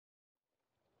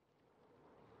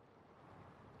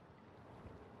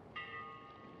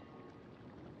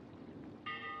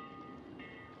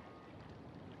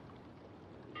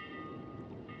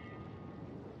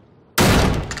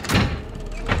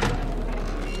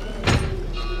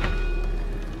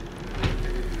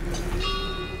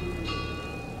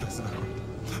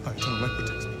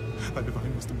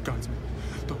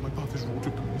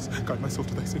myself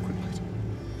to thy sacred light.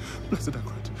 Blessed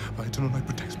Akrat, thy eternal light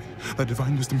protects me. Thy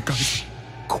divine wisdom guides me.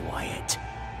 Quiet.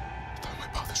 Thou my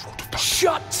path is wrought of darkness.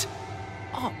 Shut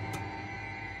up.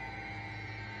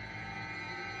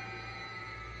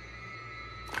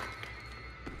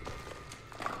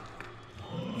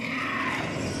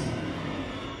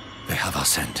 They have our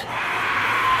scent.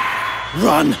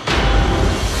 Run!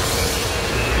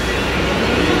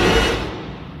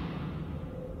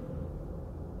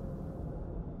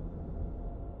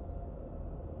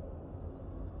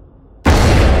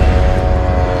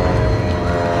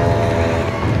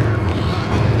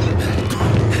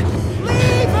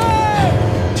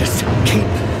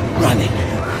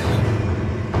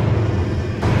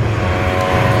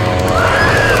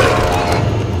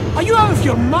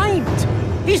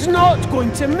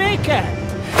 To make it.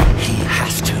 He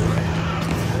has to.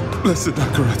 Blessed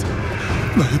Akarat,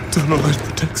 thy eternal light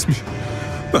protects me.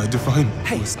 Thy divine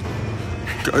wisdom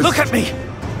guides. Look at me!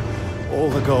 All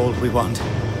the gold we want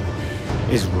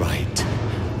is right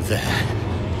there.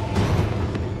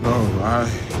 No,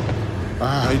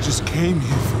 I just came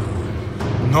here for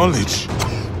knowledge.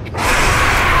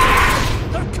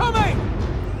 They're coming!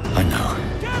 I know.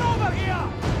 Get over here!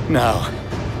 Now,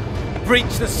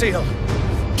 breach the seal.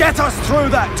 Get us through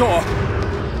that door!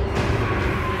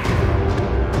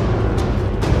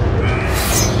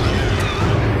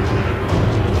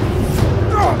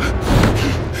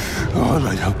 Oh,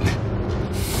 Lord, help me.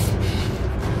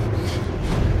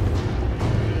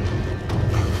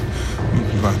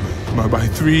 By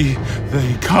three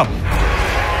they come.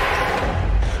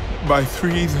 By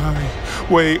three thy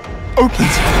way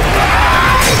opens.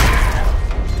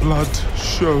 Blood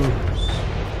shows.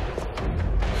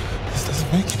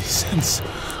 Doesn't make any sense.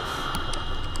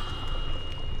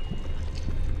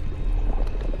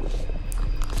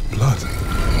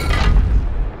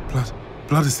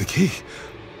 Blood is the key.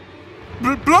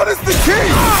 Blood is the key!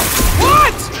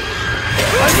 What?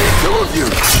 I need two of you!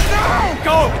 No!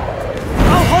 Go!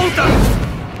 I'll hold them!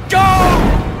 Go!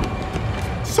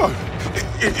 So,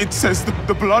 it says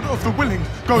the blood of the willing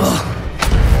goes...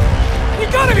 You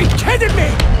gotta be kidding me!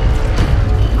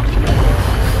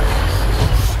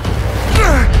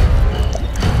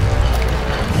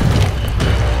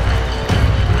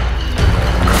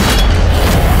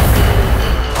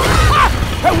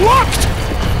 It worked!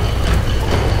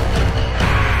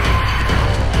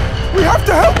 We have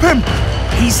to help him!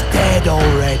 He's dead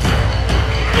already.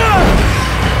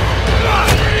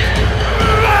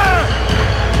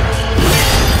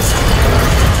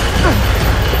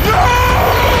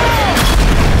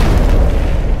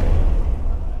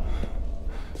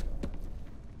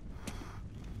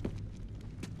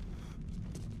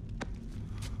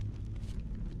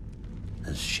 It's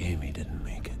a shame he didn't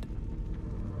make it.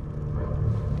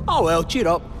 Oh well, cheer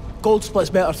up. Gold splits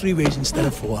better 3 ways instead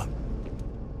of 4.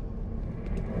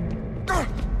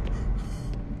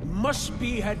 Must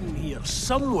be hidden here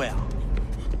somewhere.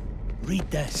 Read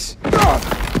this.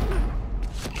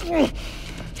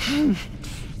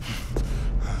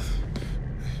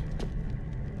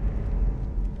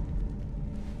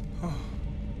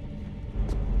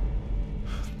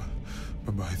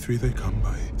 By three they come,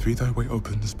 by three thy way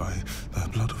opens, by the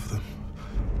blood of them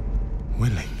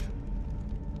willing.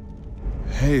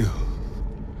 Hail.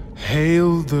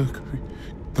 Hail the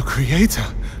Creator.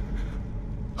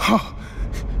 Oh,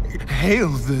 hail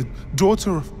the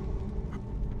daughter of...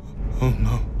 Oh,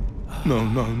 no.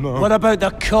 No. What about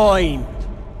the coin?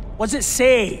 What's it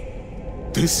say?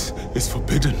 This is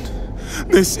forbidden.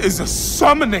 This is a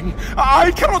summoning.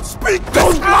 I cannot speak.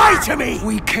 Don't lie to me!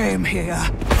 We came here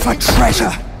for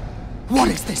treasure. What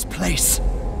is this place?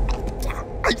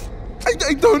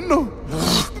 I don't know.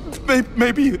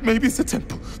 Maybe it's a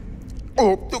temple.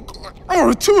 Or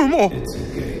a tomb, or... It's a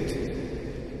gate.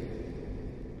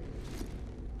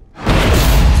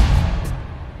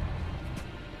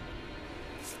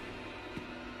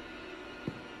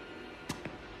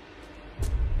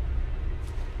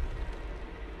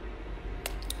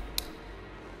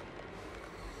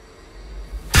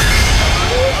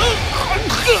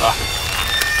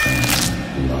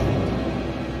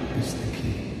 Is the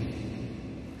key.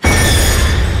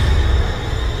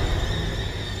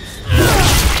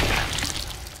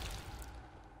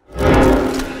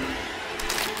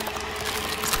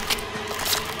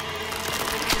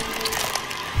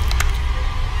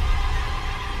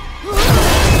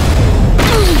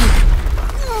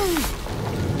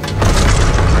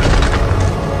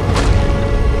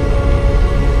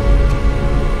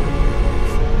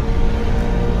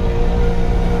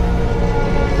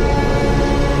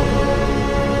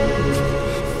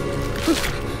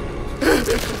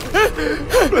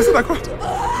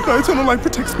 Thy eternal light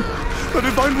protects me. Thy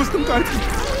divine wisdom guides me.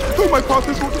 Though my path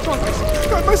is wrought of darkness,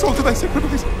 guide my soul to thy sacred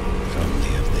ways.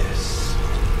 Only of this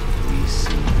we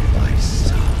see thy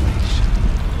salvation.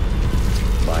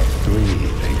 By three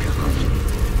they come,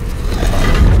 by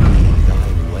three thy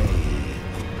way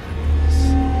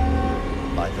opens.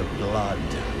 By the blood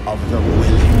of the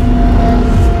willing.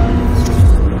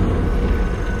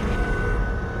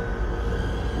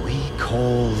 We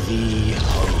call thee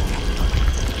home.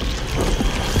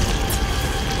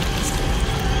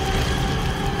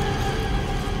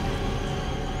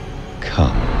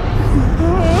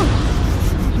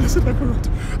 Blessed Akarat,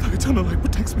 thy eternal light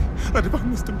protects me. Thy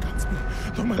divine wisdom guides me.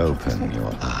 Though my Open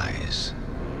your eyes.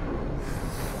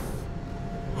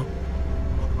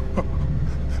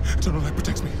 Eternal light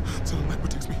protects me. Eternal light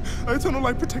protects me. Thy eternal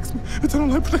light protects me. Eternal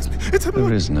light protects me. Eternal light.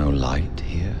 There is no light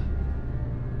here.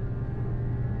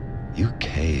 You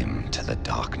came to the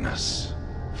darkness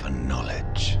for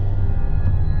knowledge.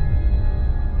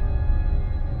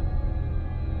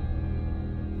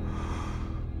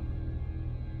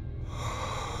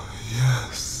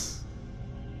 Yes.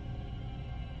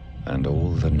 And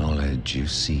all the knowledge you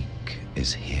seek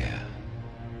is here.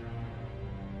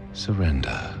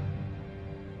 Surrender.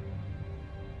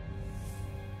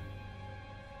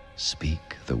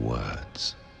 Speak the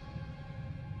words.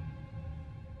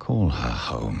 Call her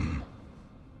home.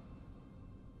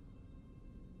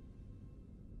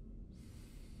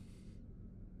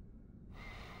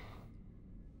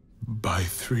 By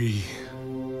three,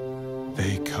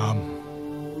 they come.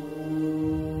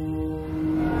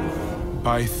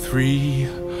 By three,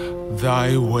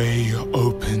 thy way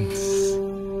opens.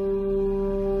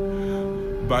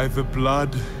 By the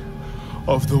blood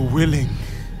of the willing,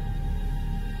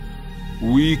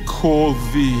 we call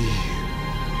thee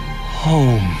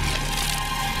home.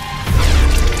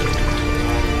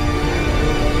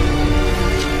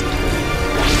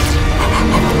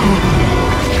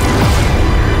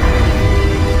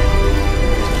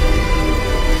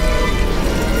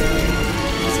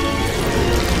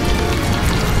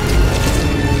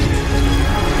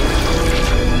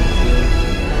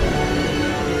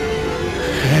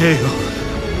 Hail,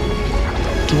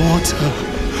 daughter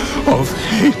of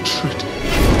hatred.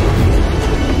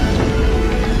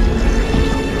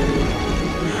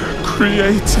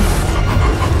 Creator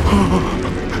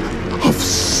of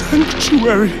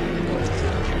sanctuary.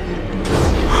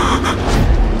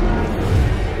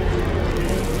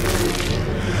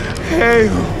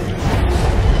 Hail,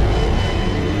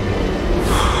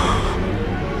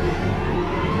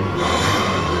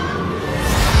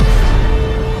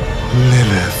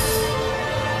 Lilith.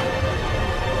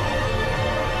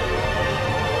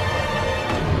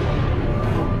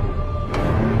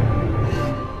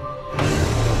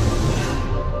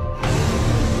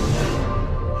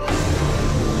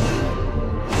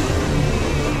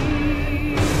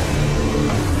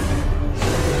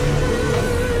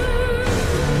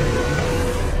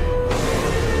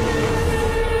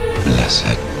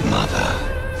 Blessed Mother,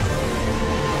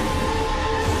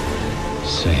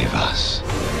 save us.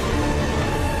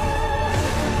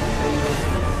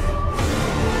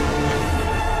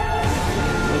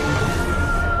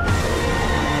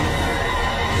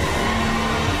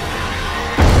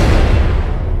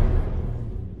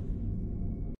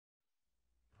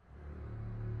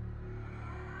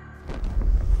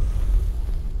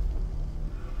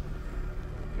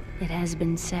 It has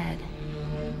been said,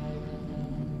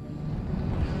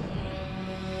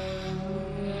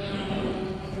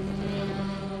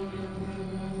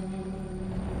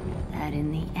 that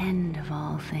in the end of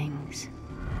all things,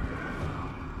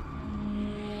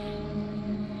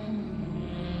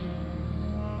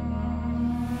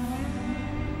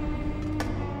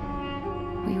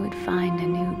 we would find a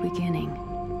new beginning.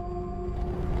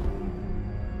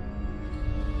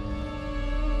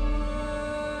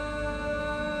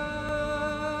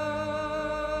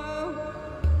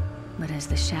 But as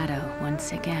the shadow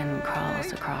once again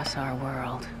crawls across our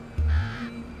world,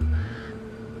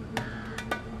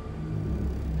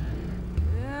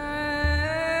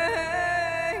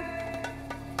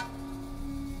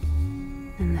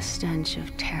 and the stench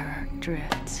of terror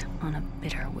drifts on a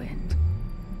bitter wind,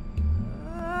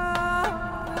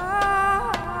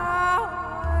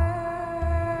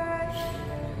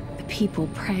 the people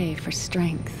pray for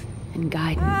strength and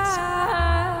guidance.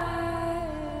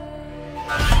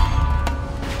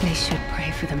 They should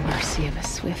pray for the mercy of a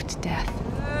swift death.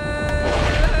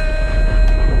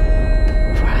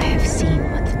 For I have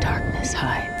seen what the darkness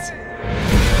hides.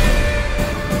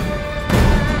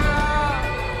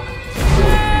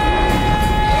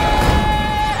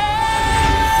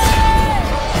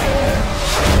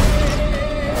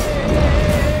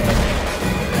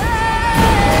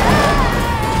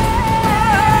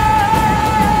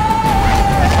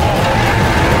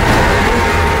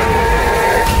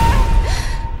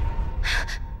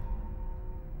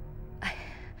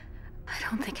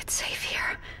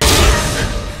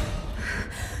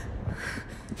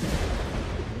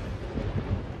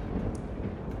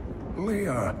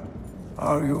 Leah,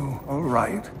 are you all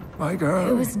right, my girl?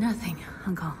 It was nothing,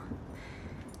 Uncle.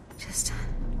 Just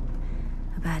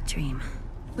a bad dream.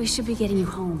 We should be getting you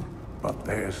home. But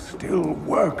there's still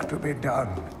work to be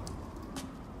done.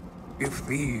 If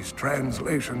these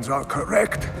translations are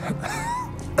correct,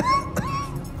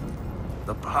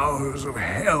 the powers of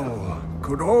hell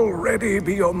could already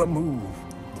be on the move.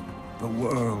 The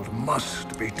world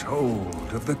must be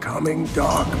told of the coming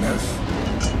darkness.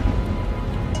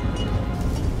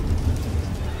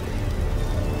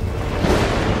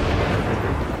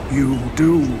 You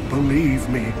do believe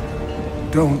me,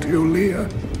 don't you, Leah?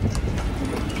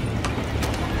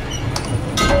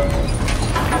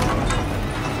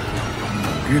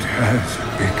 It has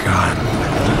begun.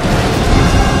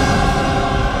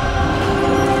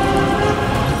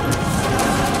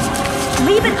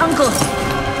 Leave it, Uncle!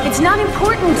 It's not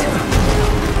important!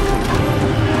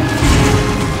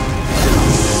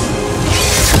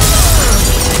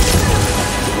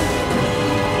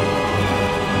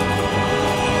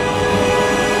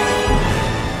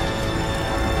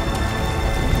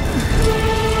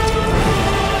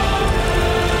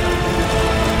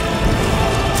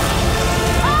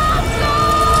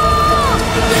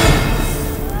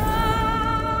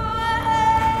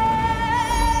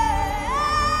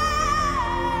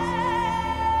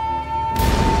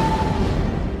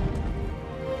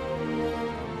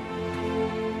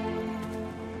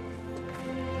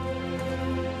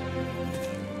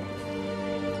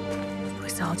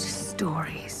 All just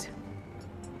stories.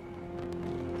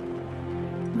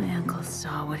 My uncle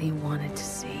saw what he wanted to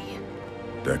see.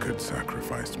 Deckard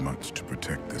sacrificed much to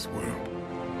protect this world.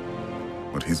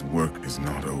 But his work is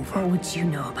not over. What would you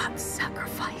know about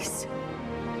sacrifice?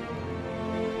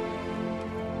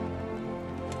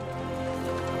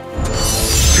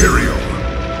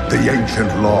 Tyrael, the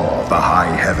ancient law of the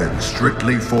high heavens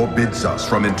strictly forbids us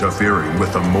from interfering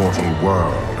with the mortal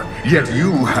world. Yet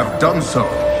you have done so.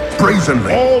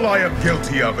 Brazenly. All I am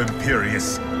guilty of,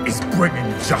 Imperius, is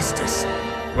bringing justice,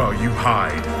 while you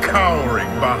hide, cowering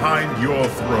behind your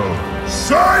throne.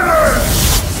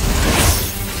 Silence!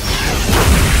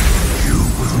 You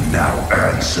will now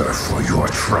answer for your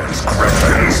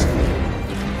transgressions.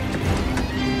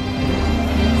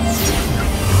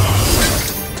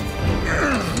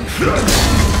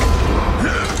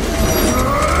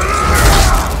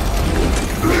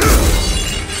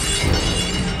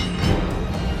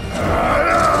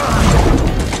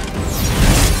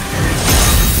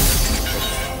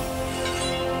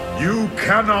 You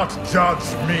cannot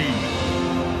judge me.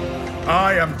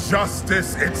 I am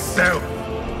justice itself.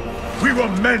 We were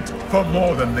meant for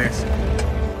more than this.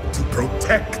 To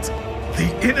protect the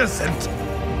innocent.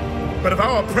 But if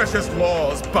our precious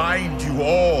laws bind you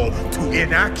all to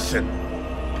inaction,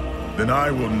 then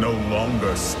I will no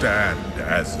longer stand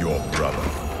as your brother.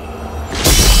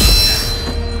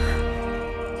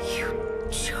 You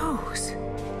chose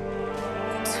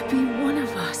to be one of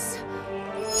us.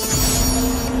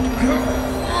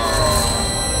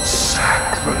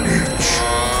 Sacrilege.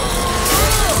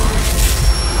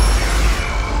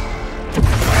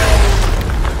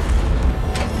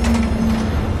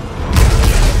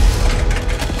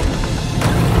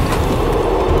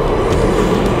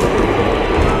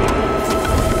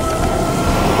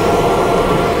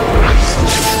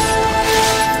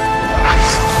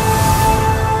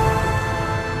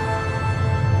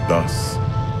 Thus,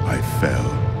 I fell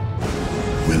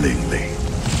willingly.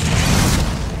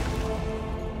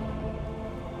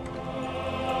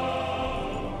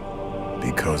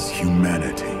 Because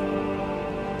humanity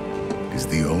is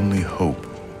the only hope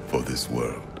for this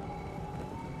world.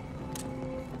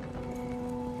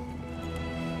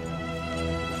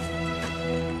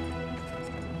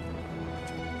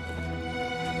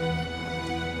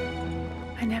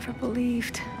 I never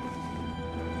believed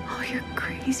all your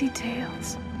crazy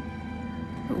tales.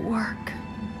 The work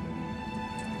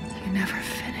you never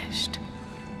finished.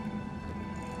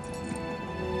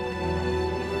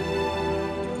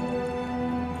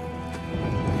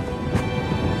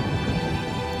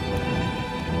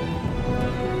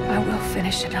 I will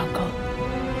finish it, Uncle.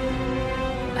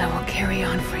 I will carry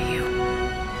on for you.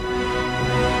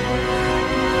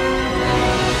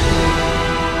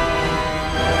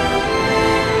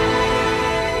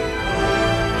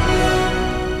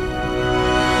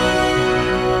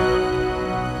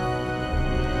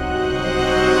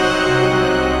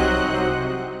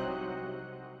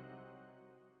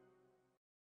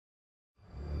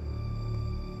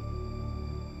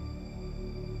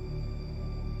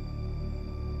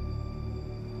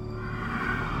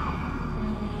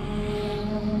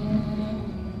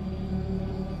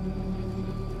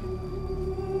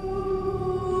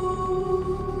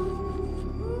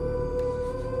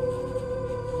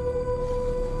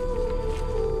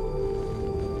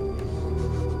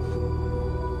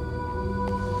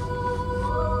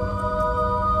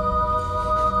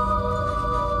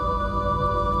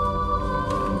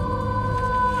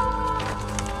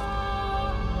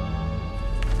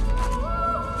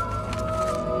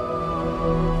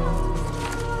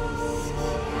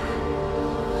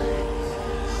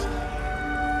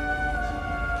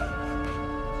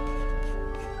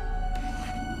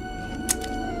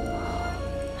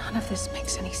 this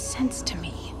makes any sense to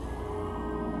me.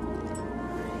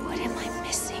 What am I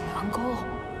missing, Uncle?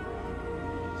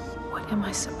 What am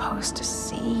I supposed to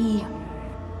see?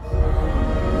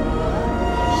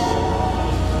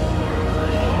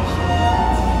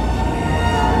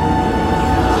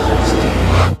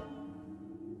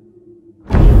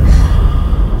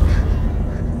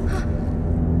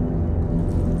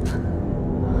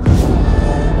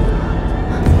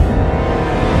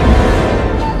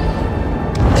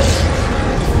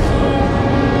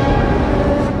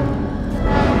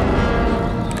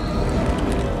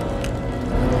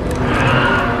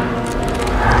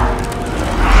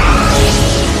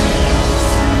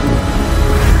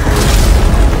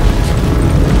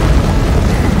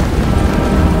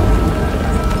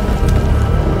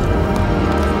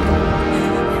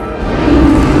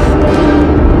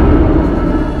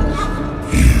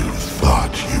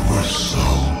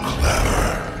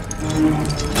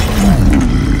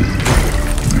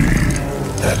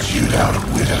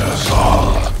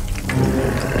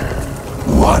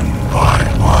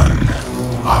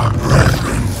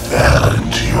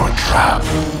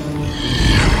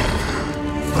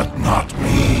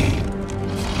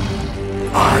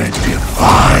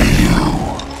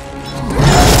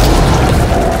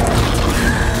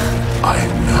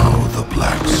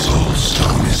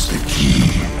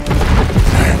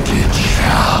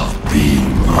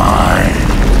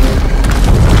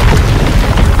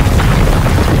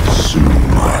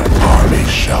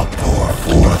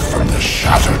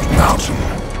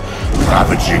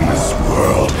 Ravaging this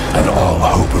world and all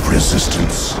hope of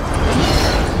resistance.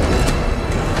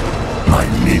 My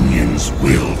minions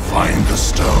will find the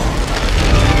stone,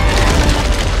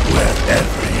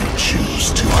 wherever you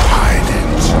choose to hide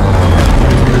it.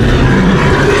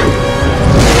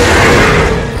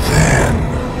 Then,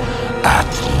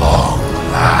 at long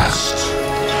last,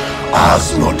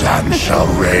 Osmodan shall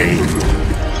reign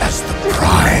as the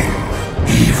prime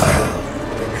evil.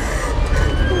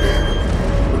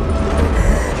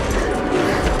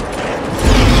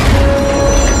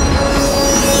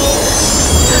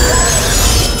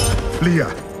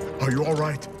 Leah, are you all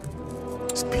right?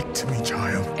 Speak to me,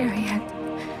 child. Ariad.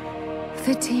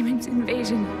 The demon's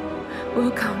invasion will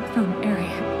come from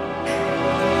Ariad.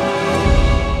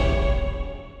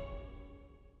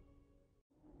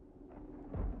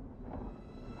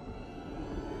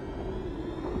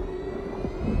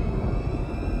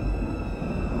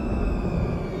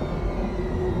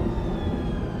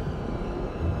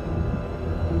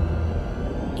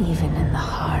 Even in the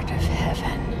heart of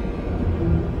heaven,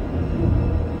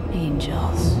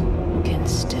 angels can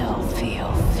still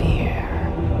feel fear.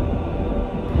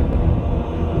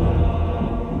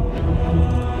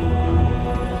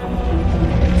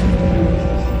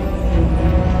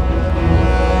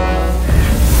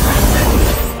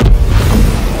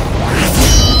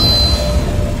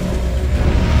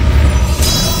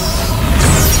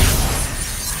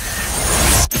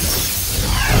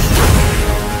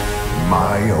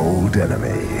 My old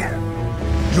enemy.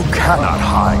 You cannot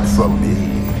hide from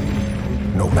me.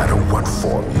 No matter what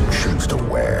form you choose to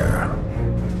wear,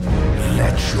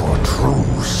 let your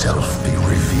true self be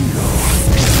revealed.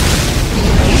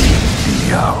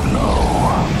 Diablo.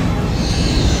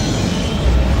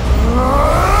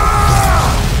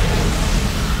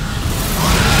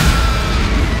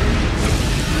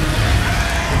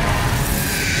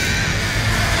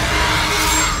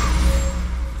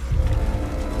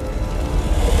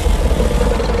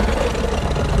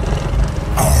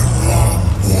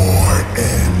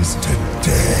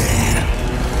 Today,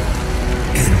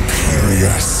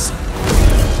 Imperious.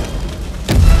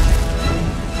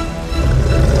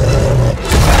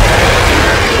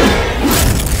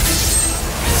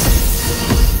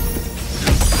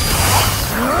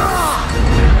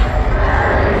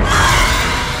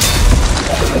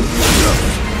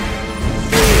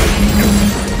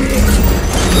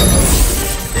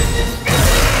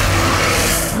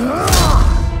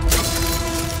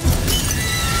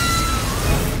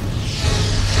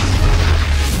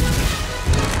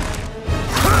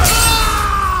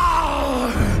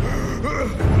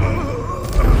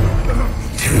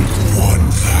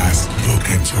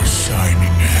 Your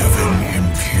shining heaven,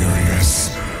 Imperious.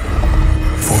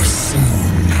 For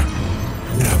soon,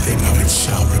 nothing of it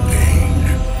shall remain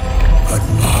but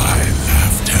my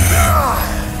laughter.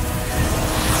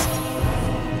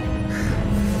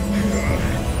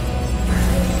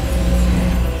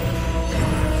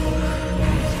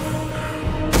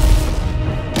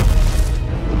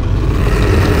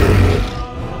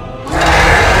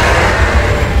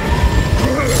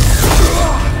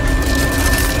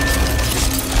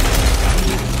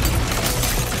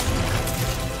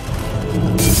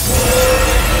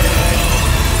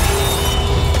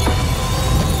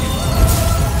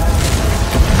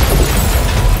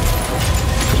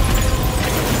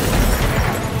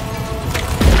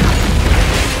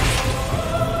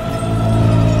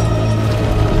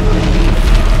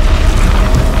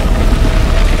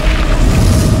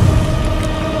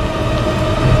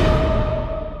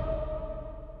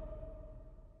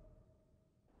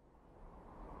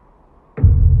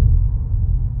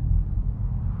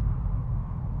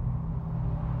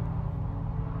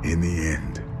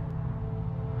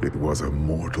 It was a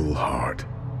mortal heart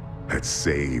that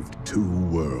saved 2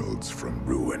 worlds from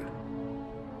ruin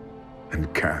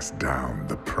and cast down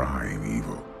the prime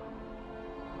evil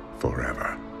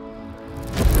forever.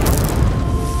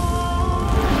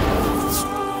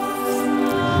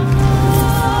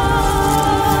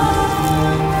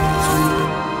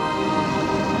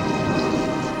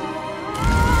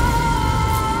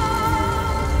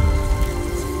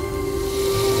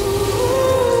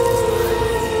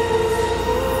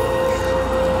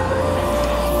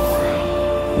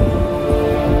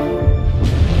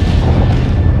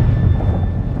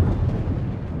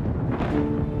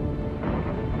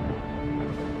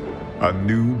 A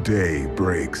new day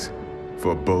breaks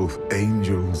for both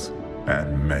angels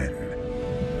and men.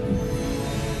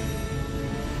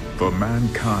 For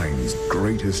mankind's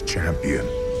greatest champion,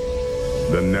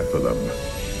 the Nephilim,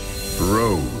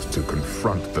 rose to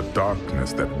confront the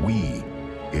darkness that we,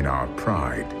 in our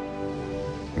pride,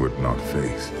 would not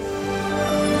face.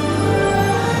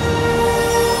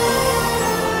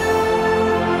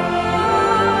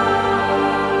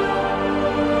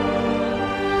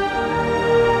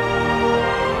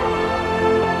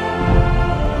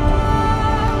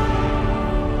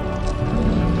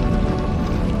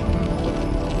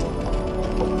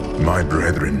 My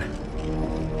brethren,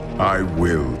 I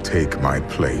will take my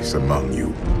place among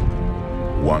you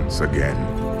once again,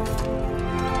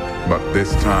 but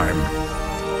this time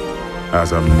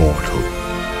as a mortal.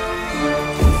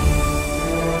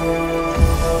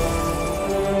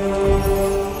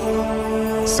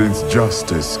 Since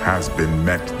justice has been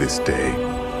met this day,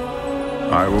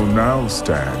 I will now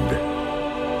stand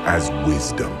as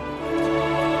wisdom.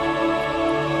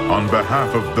 On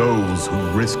behalf of those who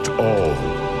risked all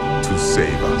to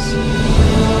save us.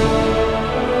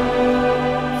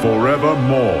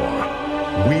 Forevermore,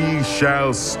 we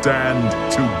shall stand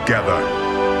together,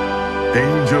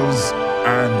 angels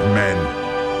and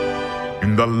men,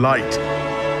 in the light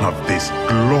of this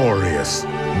glorious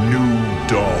new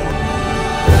dawn.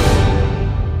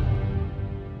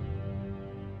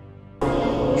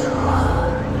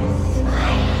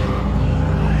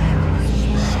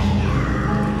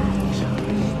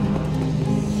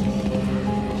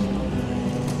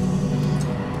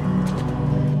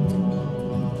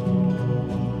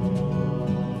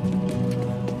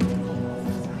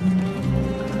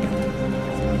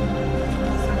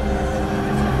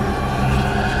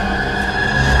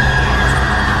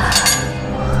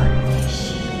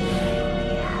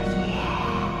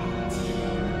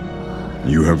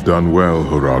 You have done well,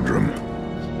 Horadrim.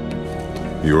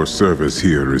 Your service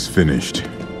here is finished,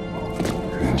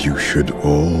 and you should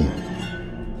all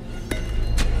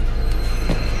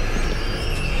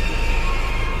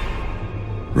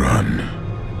run.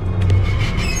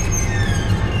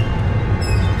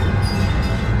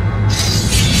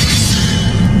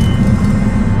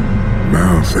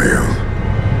 Malthael.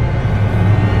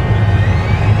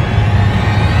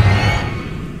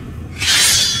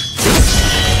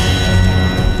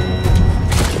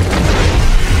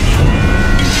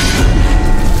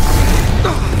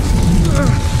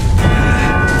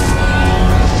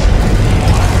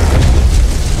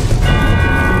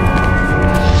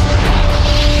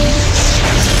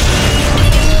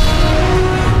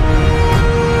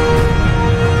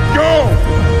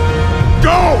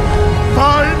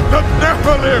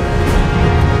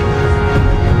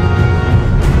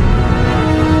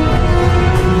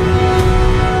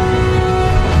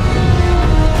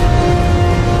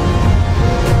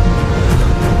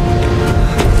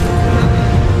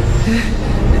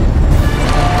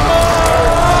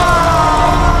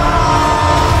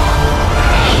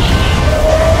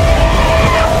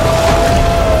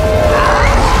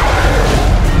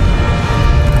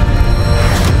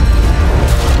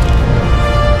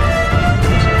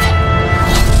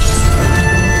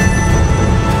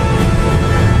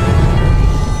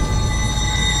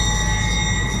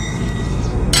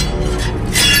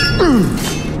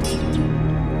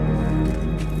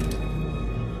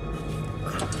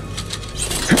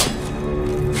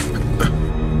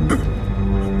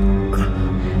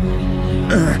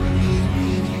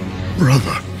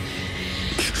 Brother,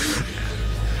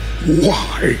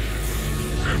 why?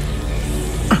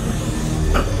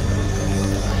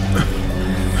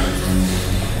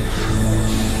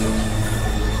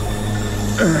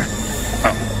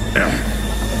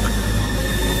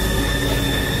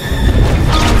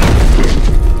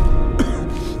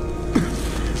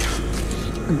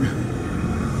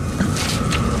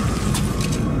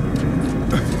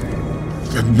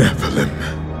 The Nephilim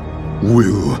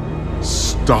will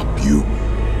stop you.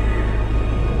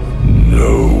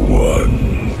 No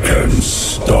one can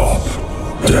stop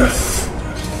death.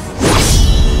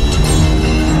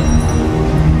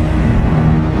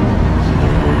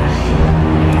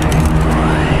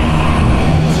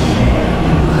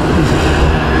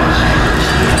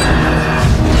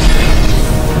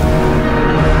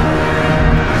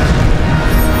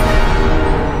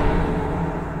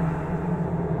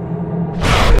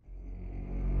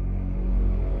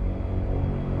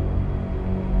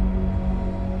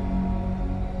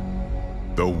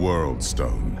 The World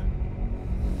Stone.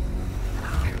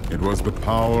 It was the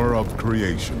power of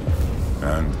creation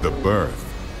and the birth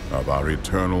of our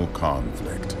eternal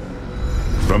conflict.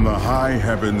 From the high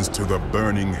heavens to the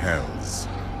burning hells,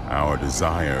 our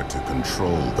desire to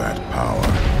control that power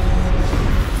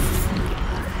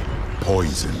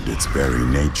poisoned its very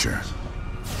nature.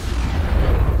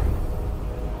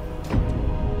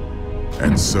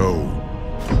 And so,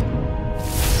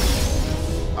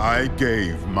 I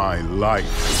gave my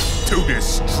life to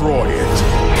destroy it.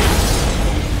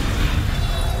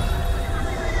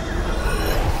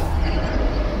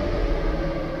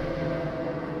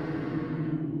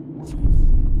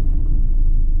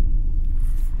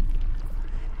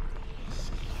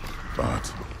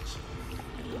 But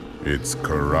its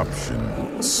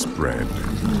corruption spread.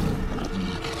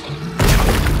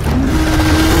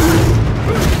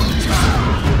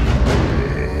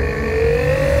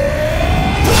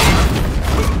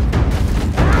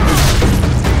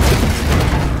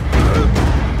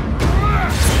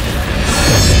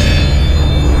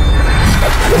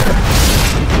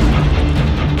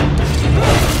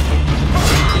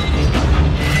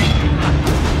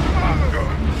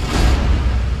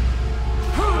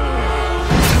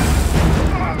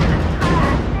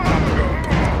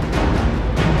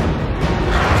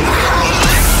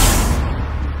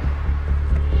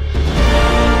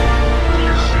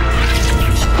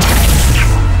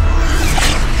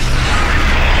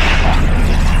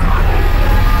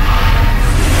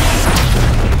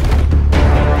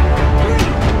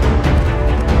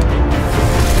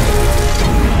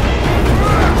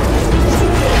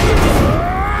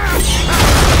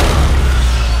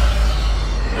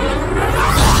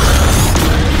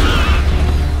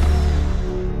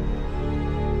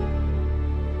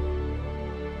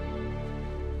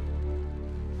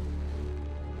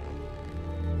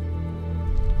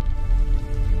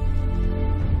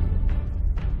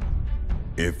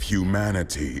 If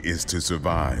humanity is to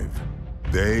survive,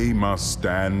 they must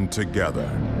stand together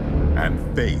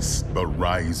and face the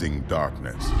rising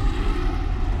darkness.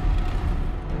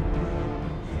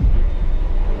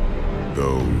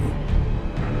 Though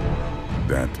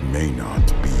that may not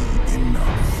be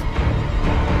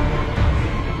enough.